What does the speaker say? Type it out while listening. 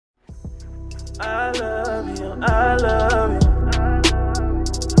I love you, I love you.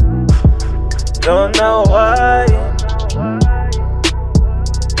 Don't know why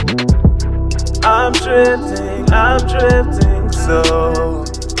I'm drifting so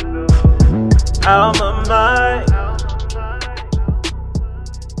out my mind.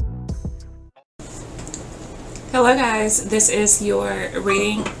 Hello guys, this is your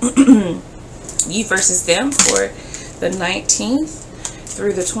reading you versus them for the 19th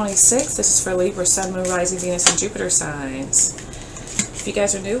through the 26th. This is for Libra, Sun, Moon, Rising, Venus, and Jupiter signs. If you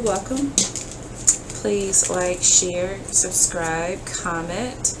guys are new, welcome. Please like, share, subscribe,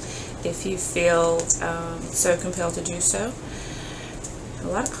 comment if you feel so compelled to do so. A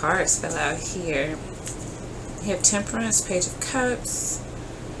lot of cards fell out here. You have Temperance, Page of Cups,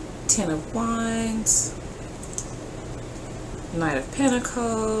 Ten of Wands, Knight of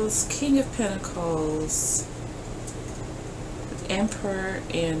Pentacles, King of Pentacles, Emperor,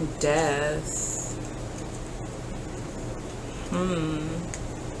 and Death.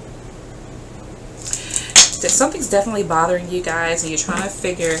 Something's definitely bothering you guys, and you're trying to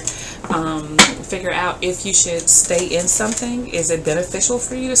figure out if you should stay in something. Is it beneficial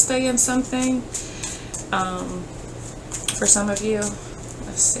for you to stay in something? For some of you,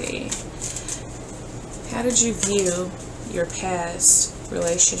 let's see. How did you view your past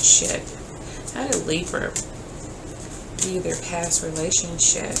relationship? How did Libra view their past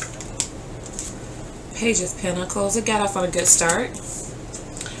relationship? Page of Pentacles. It got off on a good start.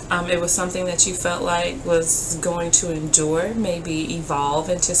 It was something that you felt like was going to endure, maybe evolve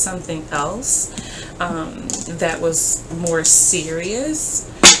into something else that was more serious.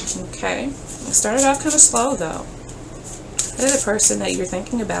 Okay. It started off kind of slow though. How did the person that you're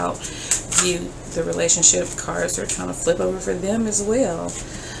thinking about view the relationship? Cards are trying to flip over for them as well.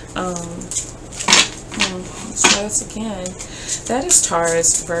 Let's try this again. That is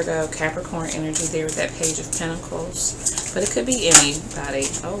Taurus, Virgo, Capricorn energy there with that Page of Pentacles. But it could be anybody.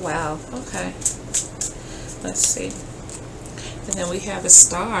 Oh, wow. Okay. Let's see. And then we have a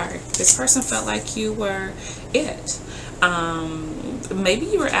Star. This person felt like you were it. Maybe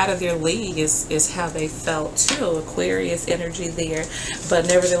you were out of their league is how they felt too. Aquarius energy there. But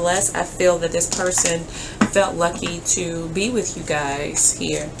nevertheless, I feel that this person felt lucky to be with you guys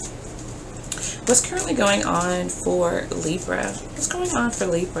here. What's currently going on for Libra? What's going on for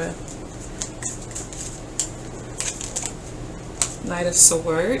Libra? Knight of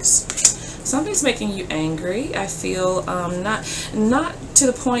Swords. Something's making you angry. I feel not to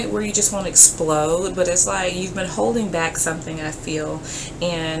the point where you just want to explode, but it's like you've been holding back something, I feel,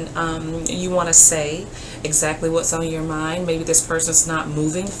 and you want to say exactly what's on your mind. Maybe this person's not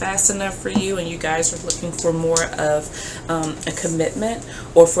moving fast enough for you, and you guys are looking for more of a commitment,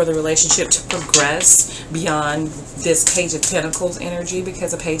 or for the relationship to progress beyond this Page of Pentacles energy,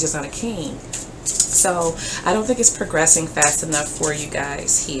 because a page is not a king. So I don't think it's progressing fast enough for you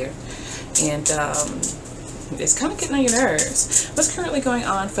guys here. And it's kind of getting on your nerves. What's currently going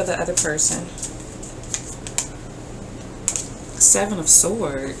on for the other person? Seven of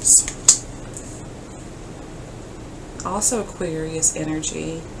Swords. Also Aquarius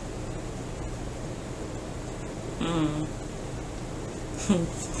energy.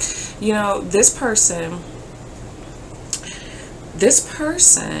 You know, this person,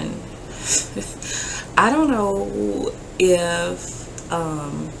 I don't know if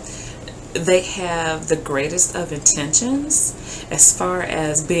they have the greatest of intentions as far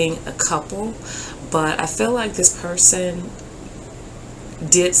as being a couple, but I feel like this person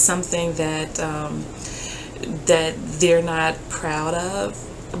did something that that they're not proud of,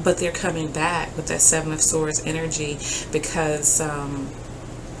 but they're coming back with that Seven of Swords energy because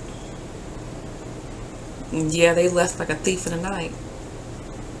yeah, they left like a thief in the night,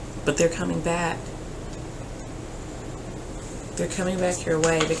 but they're coming back. They're coming back your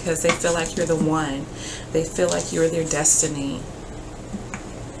way because they feel like you're the one. They feel like you're their destiny.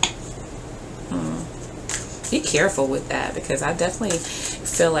 Be careful with that, because I definitely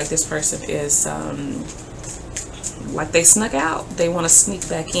feel like this person is like they snuck out. They want to sneak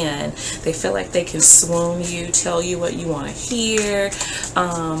back in. They feel like they can swoon you, tell you what you want to hear.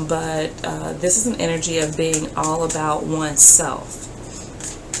 But this is an energy of being all about oneself.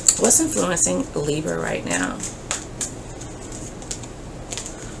 What's influencing Libra right now?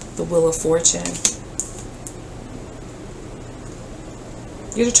 The Wheel of Fortune.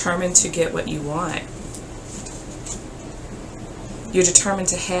 You're determined to get what you want. You're determined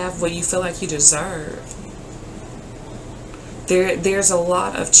to have what you feel like you deserve. There's a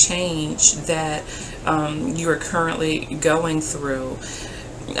lot of change that you are currently going through.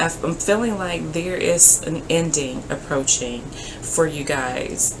 I'm feeling like there is an ending approaching for you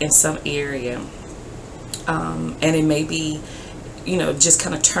guys in some area. And it may be, you know, just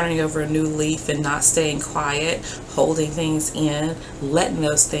kind of turning over a new leaf and not staying quiet, holding things in, letting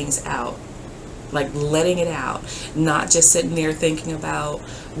those things out. Like letting it out, not just sitting there thinking about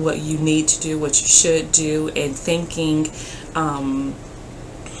what you need to do, what you should do, and thinking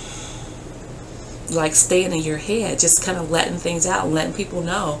like staying in your head, just kind of letting things out and letting people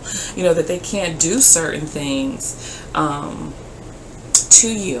know, you know, that they can't do certain things to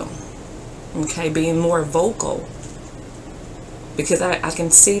you. Okay, being more vocal, because I can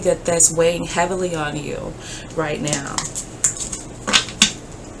see that that's weighing heavily on you right now.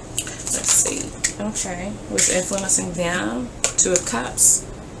 Let's see. Okay, what's influencing them? Two of Cups.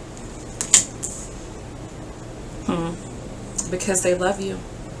 Because they love you.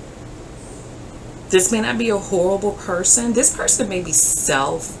 This may not be a horrible person. This person may be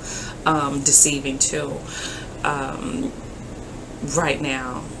self-deceiving too right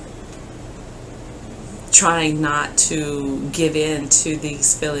now. Trying not to give in to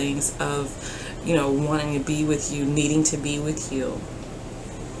these feelings of, you know, wanting to be with you, needing to be with you.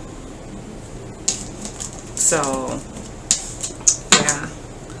 So, yeah.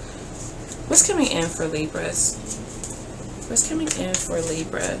 What's coming in for Libras? What's coming in for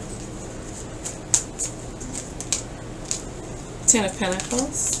Libra? Ten of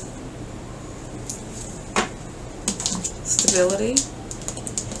Pentacles. Stability.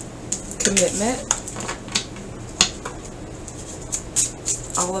 Commitment.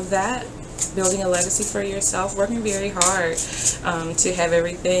 All of that. Building a legacy for yourself. Working very hard to have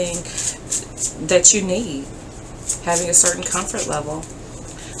everything that you need. Having a certain comfort level.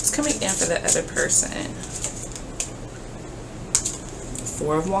 It's coming in for the other person.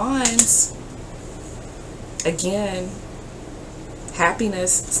 Four of Wands. Again,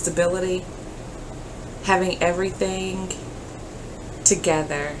 happiness, stability, having everything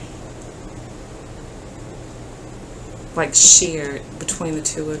together, like shared between the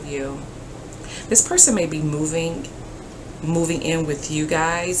two of you. This person may be moving in with you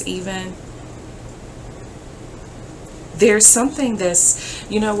guys even. There's something that's,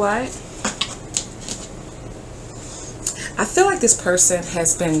 you know what? I feel like this person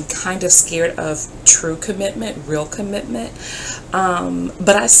has been kind of scared of true commitment, real commitment.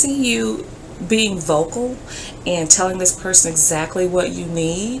 But I see you being vocal and telling this person exactly what you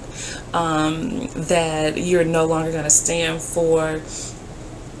need. That you're no longer going to stand for,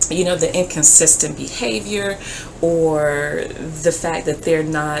 you know, the inconsistent behavior or the fact that they're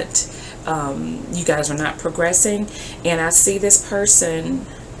not, you guys are not progressing. And I see this person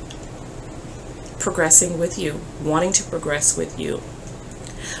progressing with you, wanting to progress with you.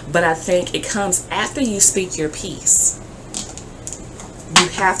 But I think it comes after you speak your piece. You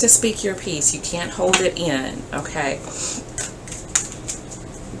have to speak your piece. You can't hold it in, okay?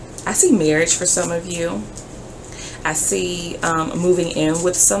 I see marriage for some of you. I see moving in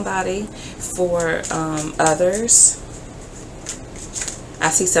with somebody for others. I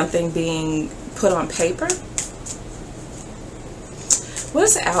see something being put on paper. What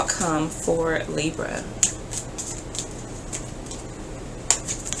is the outcome for Libra?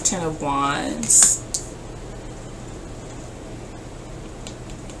 Ten of Wands.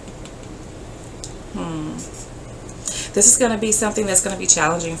 This is going to be something that's going to be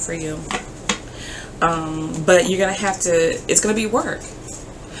challenging for you. But you're going to have to, it's going to be work.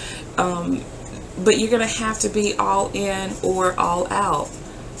 But you're going to have to be all in or all out,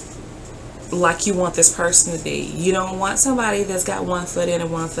 like you want this person to be. You don't want somebody that's got one foot in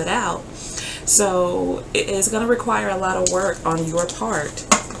and one foot out. So it's going to require a lot of work on your part,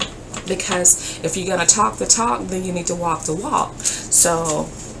 because if you're going to talk the talk, then you need to walk the walk. So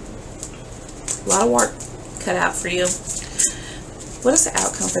a lot of work cut out for you. What is the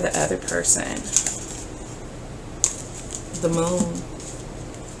outcome for the other person? The Moon.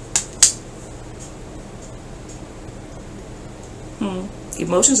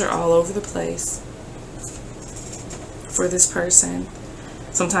 Emotions are all over the place for this person.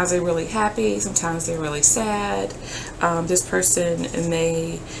 Sometimes they're really happy, sometimes they're really sad. This person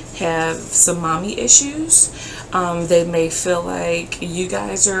may have some mommy issues. They may feel like you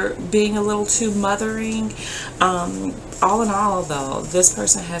guys are being a little too mothering. All in all, though, this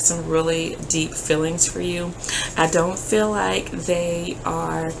person has some really deep feelings for you. I don't feel like they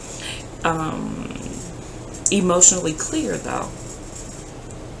are emotionally clear, though.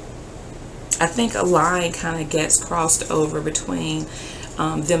 I think a line kind of gets crossed over between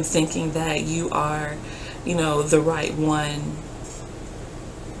them thinking that you are, you know, the right one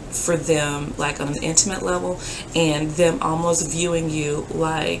for them, like on an intimate level, and them almost viewing you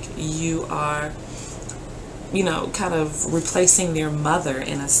like you are, you know, kind of replacing their mother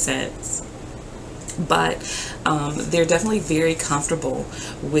in a sense. But they're definitely very comfortable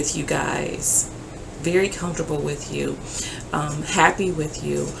with you guys, very comfortable with you, happy with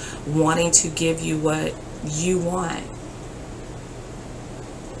you, wanting to give you what you want,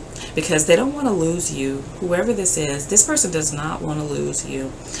 because they don't want to lose you. Whoever this is, this person does not want to lose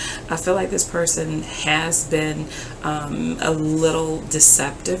you. I feel like this person has been a little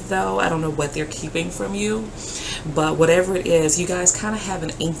deceptive, though. I don't know what they're keeping from you, but whatever it is, you guys kind of have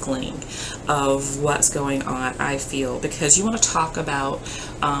an inkling of what's going on, I feel, because you want to talk about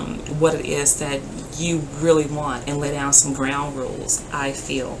what it is that you really want and lay down some ground rules, I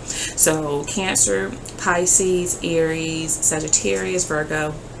feel. So Cancer, Pisces, Aries, Sagittarius,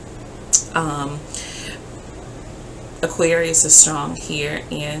 Virgo, Aquarius is strong here,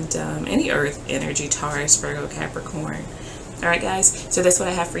 and any earth energy, Taurus, Virgo, Capricorn. Alright guys, so that's what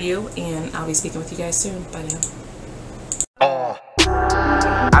I have for you, and I'll be speaking with you guys soon. Bye now.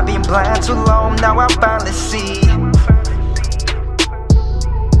 I've been blind too long, now I finally see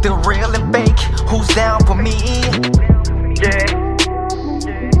the real and fake, who's down for me.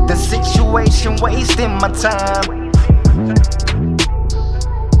 The situation wasting my time.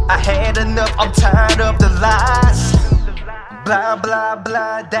 I had enough, I'm tired of the lies. Blah, blah,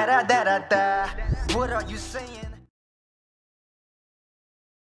 blah, da, da, da, da, da. What are you saying?